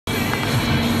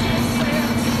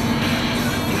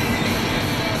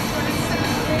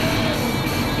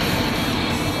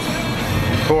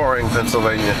touring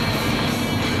Pennsylvania.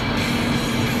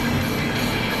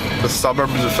 The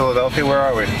suburbs of Philadelphia, where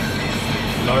are we?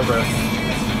 Narberth.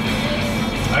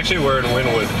 Actually, we're in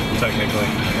Wynwood, technically.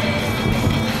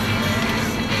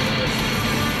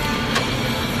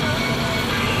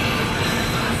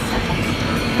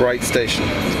 Bright Station.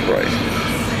 It's bright.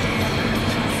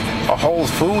 A Whole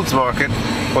Foods Market.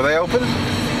 Were they open?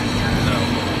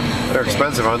 No. They're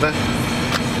expensive, aren't they?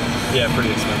 Yeah,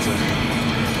 pretty expensive.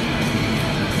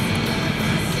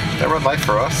 They red light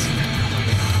for us.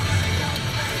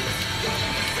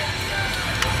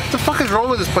 What the fuck is wrong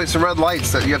with this place? The red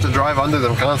lights that you have to drive under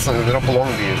them constantly. They don't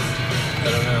belong to you. I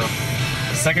don't know.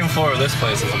 The second floor of this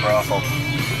place is a brothel.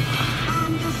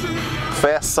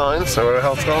 Fast signs, or what the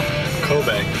hell it's called?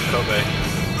 Kobe. Kobe.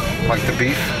 Like the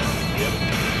beef? Yep.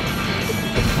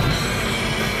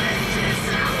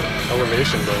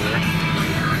 Elevation burger.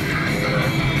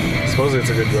 Supposedly it's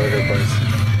a good burger place.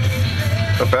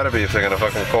 It better be if they're gonna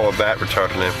fucking call it that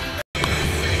retarded name.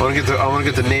 I wanna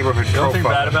get the neighborhood The only thing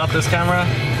profile. bad about this camera,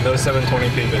 no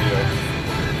 720p video.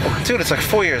 Dude, it's like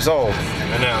 4 years old.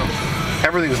 I know.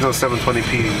 Everything's no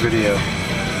 720p video.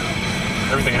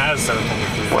 Everything has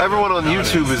 720p. Well, everyone on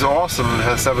YouTube is awesome and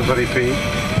has 720p.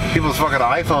 People's fucking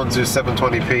iPhones do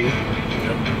 720p.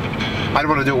 Yep. I'd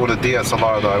want to do it with a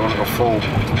DSLR though. I want to go full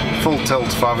tilt,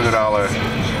 $500.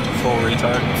 Full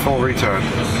retard. Full retard.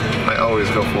 I always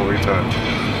go full retard.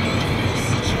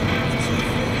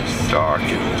 Dark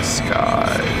in the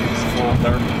sky. Full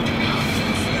derp.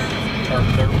 Derp.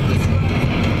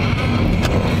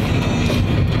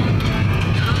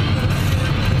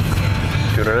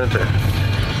 Good right there.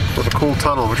 With a cool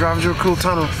tunnel. We're driving through a cool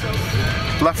tunnel.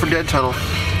 Left 4 Dead tunnel.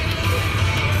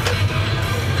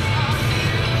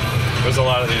 There's a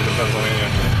lot of these in Pennsylvania.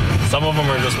 Some of them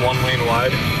are just 1 lane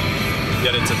wide,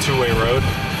 yet it's a 2-way road.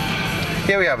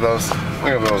 Yeah, we have those. We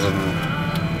have those in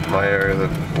my area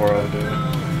that where I do.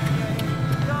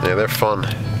 Yeah, they're fun.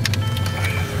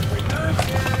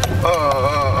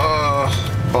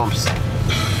 Bumps.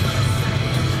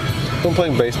 Someone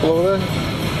playing baseball over there?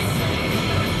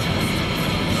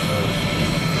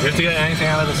 You have to get anything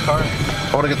out of this car?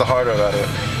 I want to get the hard drive out of it.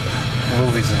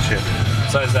 Movies and shit.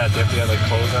 Besides that, do you have to get like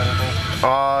clothes or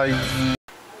anything?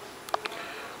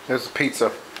 There's the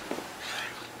pizza.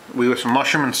 We got some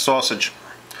mushroom and sausage.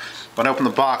 When I opened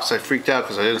the box, I freaked out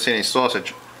because I didn't see any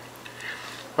sausage.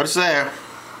 But it's there.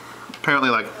 Apparently,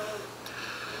 like, I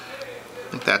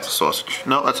think that's a sausage.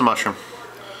 No, that's a mushroom.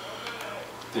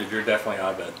 Dude, you're definitely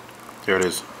Abed. There it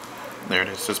is. There it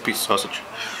is. This piece of sausage.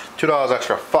 $2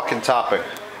 extra. Fucking topping.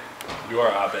 You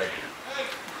are Abed.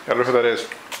 I don't know who that is.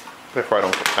 Therefore,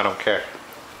 I don't care.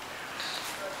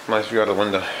 Nice view out of the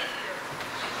window.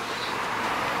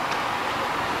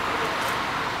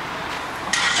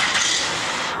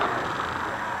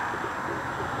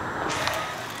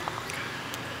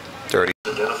 Dirty.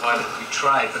 Identified that we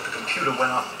tried, but the computer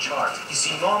went off the chart. You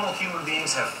see, normal human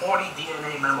beings have 40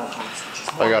 DNA memo points, which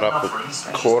is more I got than up enough for at any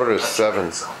species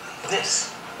 6:45.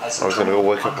 This I was gonna go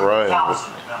wake up Ryan, but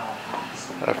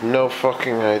I have no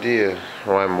fucking idea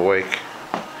why I'm awake.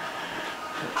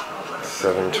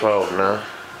 7:12 now.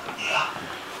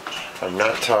 I'm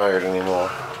not tired anymore.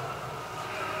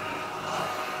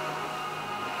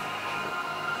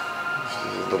 This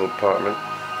is a little apartment.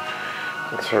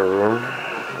 That's her room.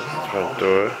 That's the front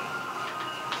door.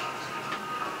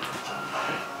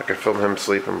 I could film him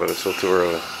sleeping, but it's still too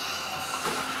early.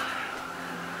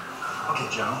 Okay,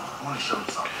 Joe, I want to show you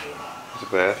something. There's a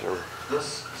bathroom.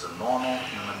 This is a normal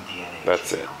human DNA.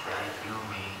 That's it. Okay, you,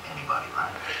 me, anybody,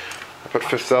 right? I put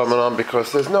Fifth Element on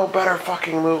because there's no better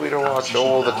fucking movie to watch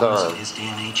all the time. His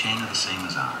DNA chain are the same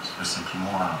as ours. There's simply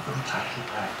more of them tightly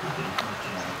packed with different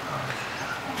genetic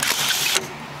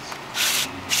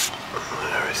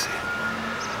There I see.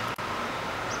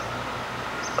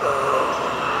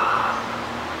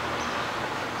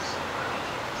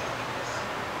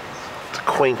 It's a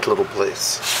quaint little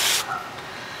place.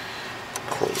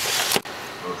 Quaint.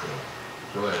 Okay,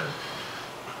 go ahead.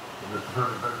 Be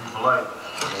polite,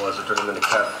 otherwise I turn him into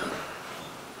cat food.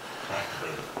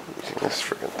 Using this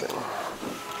friggin' thing.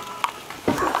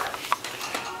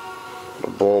 A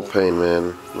ball pain,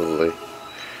 man, literally.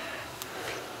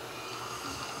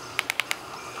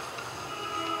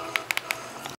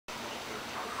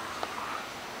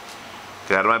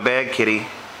 Get out of my bag, kitty.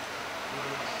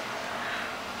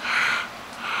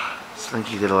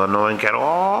 Slinky little annoying cat.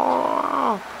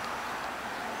 Oh!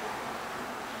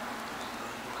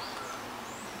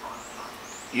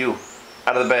 You,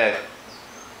 out of the bag.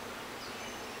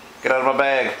 Get out of my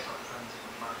bag.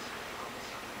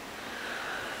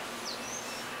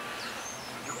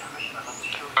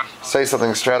 Say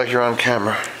something, Stratic, you're on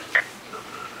camera.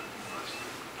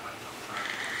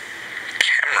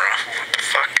 Camera? What the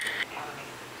fuck?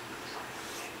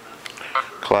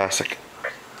 Classic.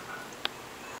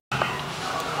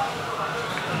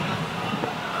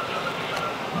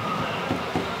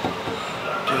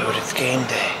 Dude, it's game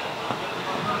day.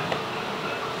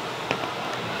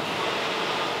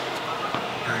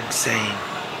 You're insane.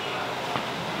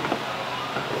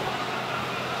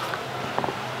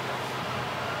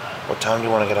 What time do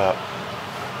you want to get up?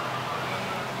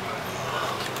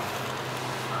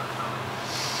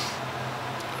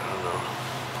 I don't know.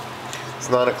 It's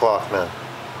 9 o'clock now.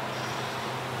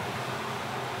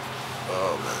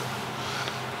 Oh man.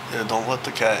 Yeah, don't let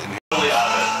the cat in here.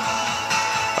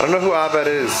 I don't know who Abed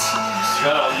is.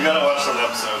 You gotta watch some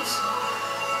episodes.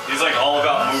 He's like all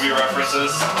about movie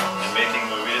references and making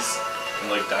movies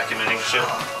and like documenting shit.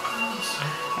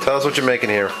 Tell us what you're making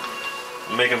here.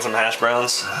 I'm making some hash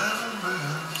browns.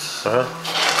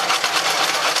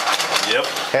 Yep.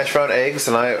 Hash brown eggs,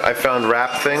 and I found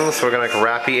wrap things, so we're gonna make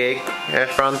wrappy egg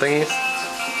hash brown thingies.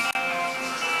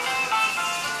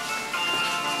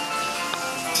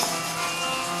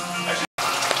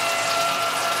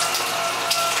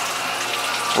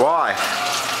 Why?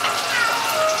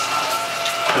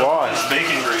 Why? There's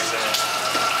bacon grease in it.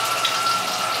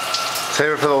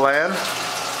 Save it for the land?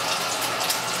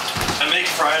 I make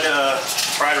fried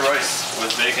rice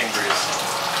with bacon grease.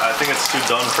 I think it's too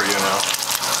done for you now.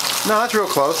 No, that's real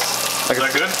close. Like Is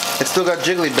that good? It's still got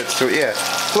jiggly bits to it, yeah.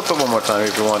 Flip it one more time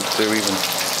if you want to even.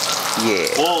 Yeah.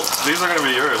 Well, these are gonna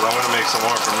be yours. I'm gonna make some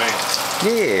more for me.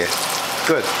 Yeah.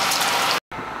 Good.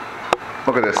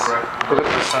 Look at this. Look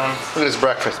at this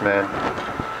breakfast, man.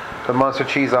 The monster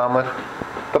cheese omelet.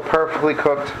 The perfectly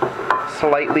cooked,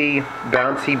 slightly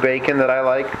bouncy bacon that I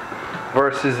like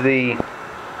versus the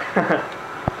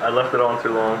I left it on too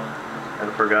long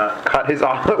and forgot. cut his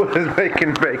omelet with his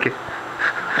bacon.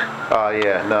 Oh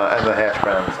yeah, no, and the hash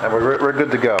browns. And we're good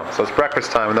to go. So it's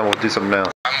breakfast time and then we'll do something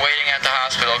else. I'm waiting at the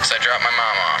hospital because I dropped my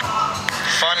mom off.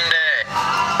 Fun day.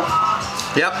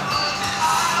 Yep.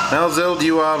 Now, Zild,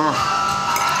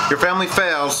 your family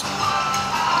fails.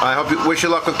 I wish you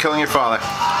luck with killing your father.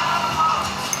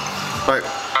 Right.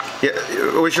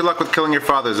 Yeah, wish you luck with killing your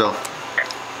father, Zild.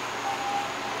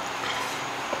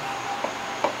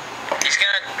 He's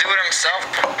gonna do it himself,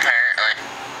 apparently.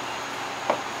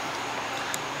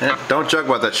 Yeah, don't joke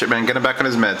about that shit, man. Get him back on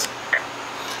his meds.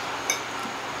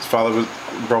 His father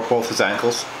broke both his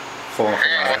ankles. Falling off the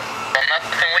ladder. Well,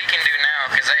 nothing we can do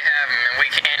now because they have him and we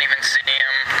can't even see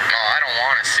him. Well, I don't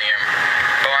want to see him.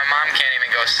 But my mom can't even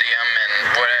go see him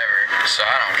and whatever, so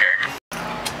I don't care.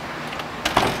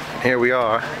 Here we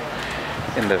are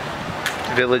in the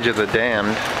Village of the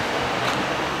Damned.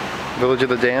 Village of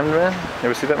the Damned, man? You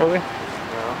ever see that movie?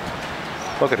 No.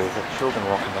 Look at it, the children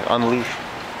walking like unleashed.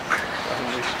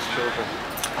 Unleashed children.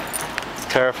 It's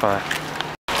terrifying.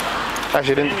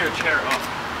 Actually, Clean your chair up.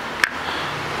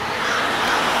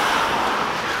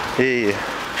 Yeah.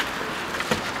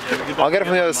 I'll get it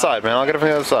from the other side, man. I'll get it from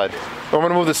the other side. Want me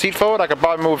to move the seat forward? I could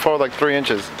probably move it forward like 3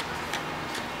 inches.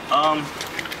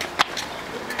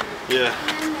 Yeah.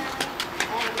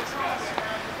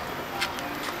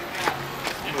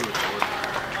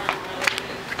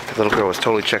 The little girl was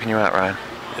totally checking you out, Ryan.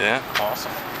 Yeah.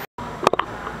 Awesome.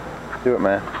 Do it,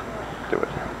 man. Do it.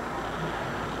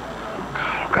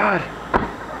 Oh, God.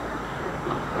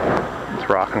 Let's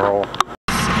rock and roll.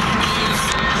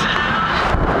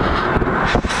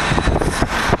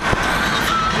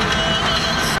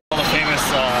 All the famous,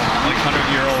 like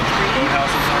 100-year-old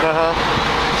boathouses are.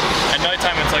 At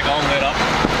nighttime, it's like all lit up.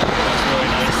 That's really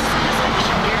nice.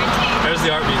 There's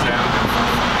the art museum.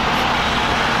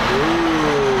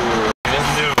 Ooh. It is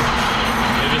new.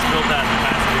 They just built that in the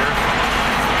past year.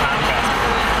 It's the Comcast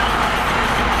building.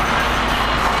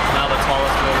 It's now the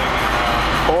tallest building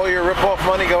in All your rip-off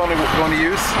money going to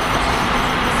use?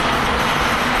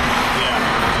 yeah.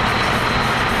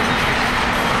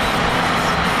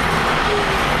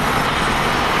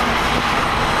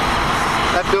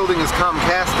 That building is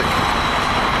Comcastic.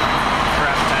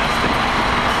 Craptastic.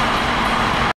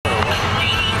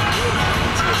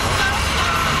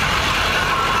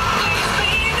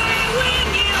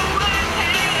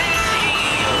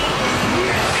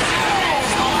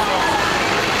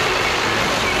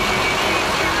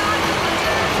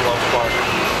 Love Park.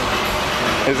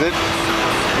 Is it?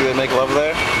 Do they make love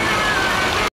there?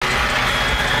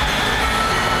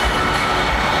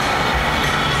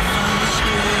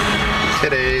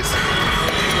 Titties.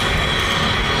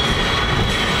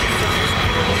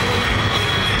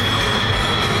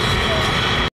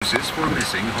 Is for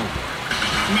missing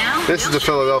homework. This is the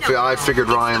Philadelphia I figured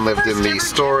Ryan lived in, the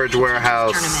storage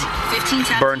warehouse,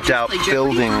 burnt out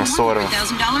building sort of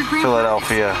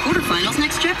Philadelphia. Quarterfinals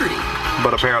next Jeopardy.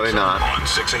 But apparently not.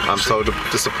 I'm so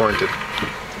disappointed.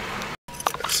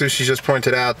 Sushi just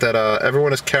pointed out that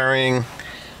everyone is carrying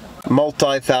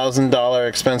multi-$1,000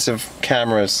 expensive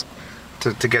cameras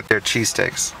to get their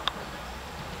cheesesteaks.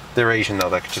 They're Asian though,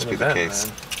 that could just be the case.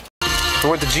 Man. We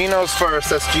went to Gino's first,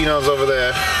 that's Gino's over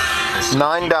there.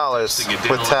 $9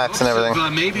 with tax and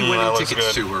everything. Maybe winning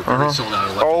tickets too were pretty sold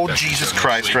out. Oh Jesus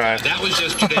Christ, Ryan. That was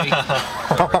yesterday.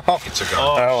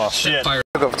 Oh well. Shit.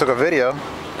 Took a video.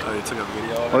 Oh, you took a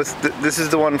video? Well, this is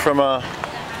the one from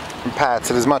Pat's.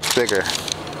 It is much bigger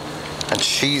and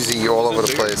cheesy all over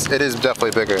the place. It is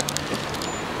definitely bigger.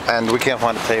 And we can't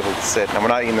find a table to sit. And we're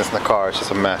not eating this in the car. It's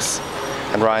just a mess.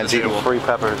 And Ryan's eating free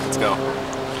peppers. Let's go.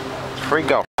 Free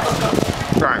go.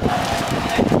 Alright.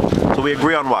 So we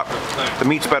agree on what? The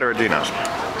meat's better at Gino's.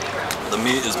 The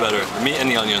meat is better. The meat and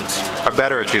the onions are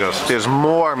better at Gino's. There's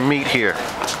more meat here.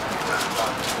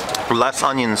 Less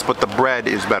onions, but the bread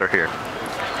is better here.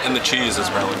 And the cheese is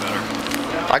probably better.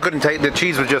 I couldn't take, the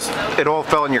cheese was just, it all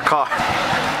fell in your car.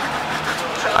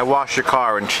 I washed your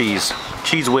car in cheese.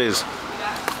 Cheese whiz.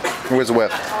 Whiz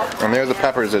whip. And there's the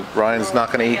peppers that Ryan's not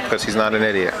gonna eat because he's not an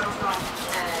idiot.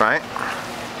 Right?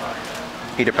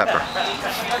 Eat a pepper.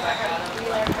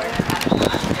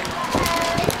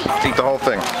 Eat the whole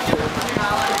thing.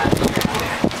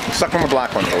 Suck on the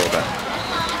black ones a little bit.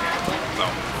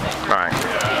 Alright.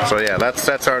 So yeah,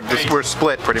 that's our, we're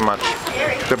split pretty much.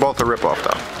 They're both a rip-off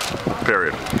though.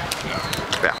 Period.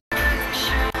 Yeah.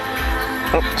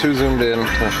 Oh, too zoomed in. No,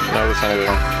 that's not anything.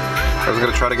 I was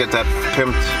gonna try to get that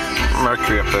pimped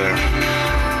Mercury up there.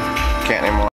 Can't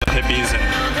anymore. Hippies and...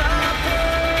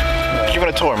 Give it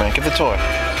a tour, man. Give it a tour.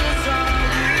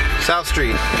 South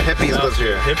Street. Hippies live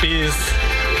here. Hippies.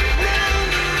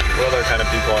 What other kind of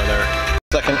people are there?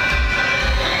 Second.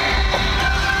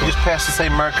 You just passed the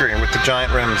same Mercury with the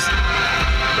giant rims.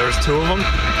 There's two of them?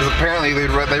 Because apparently they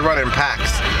run in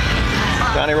packs.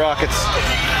 Johnny Rockets.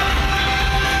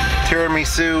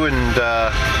 Tiramisu and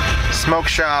Smoke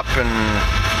Shop and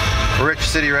Rich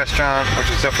City Restaurant, which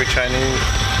is definitely Chinese.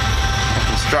 And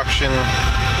construction.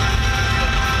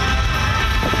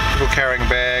 People carrying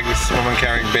bags, women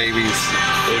carrying babies.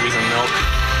 Babies and milk.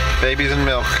 Babies and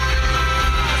milk.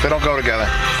 They don't go together.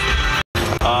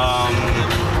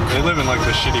 They live in like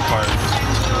the shitty part.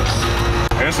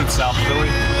 I guess it's South Philly.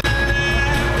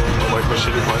 Or like the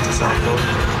shitty parts of South Philly.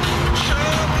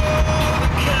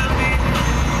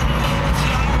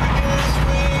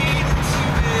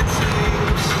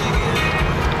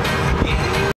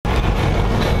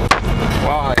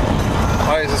 Why?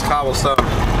 Why is this cobblestone?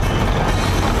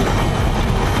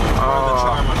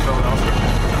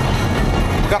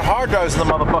 Got hard drives in the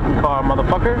motherfucking car,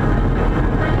 motherfucker.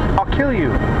 I'll kill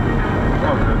you.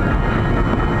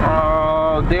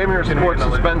 Oh, damn your sports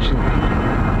suspension.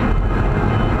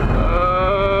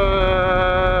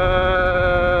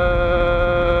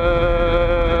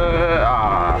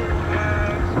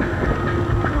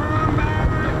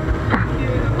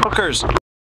 Hookers.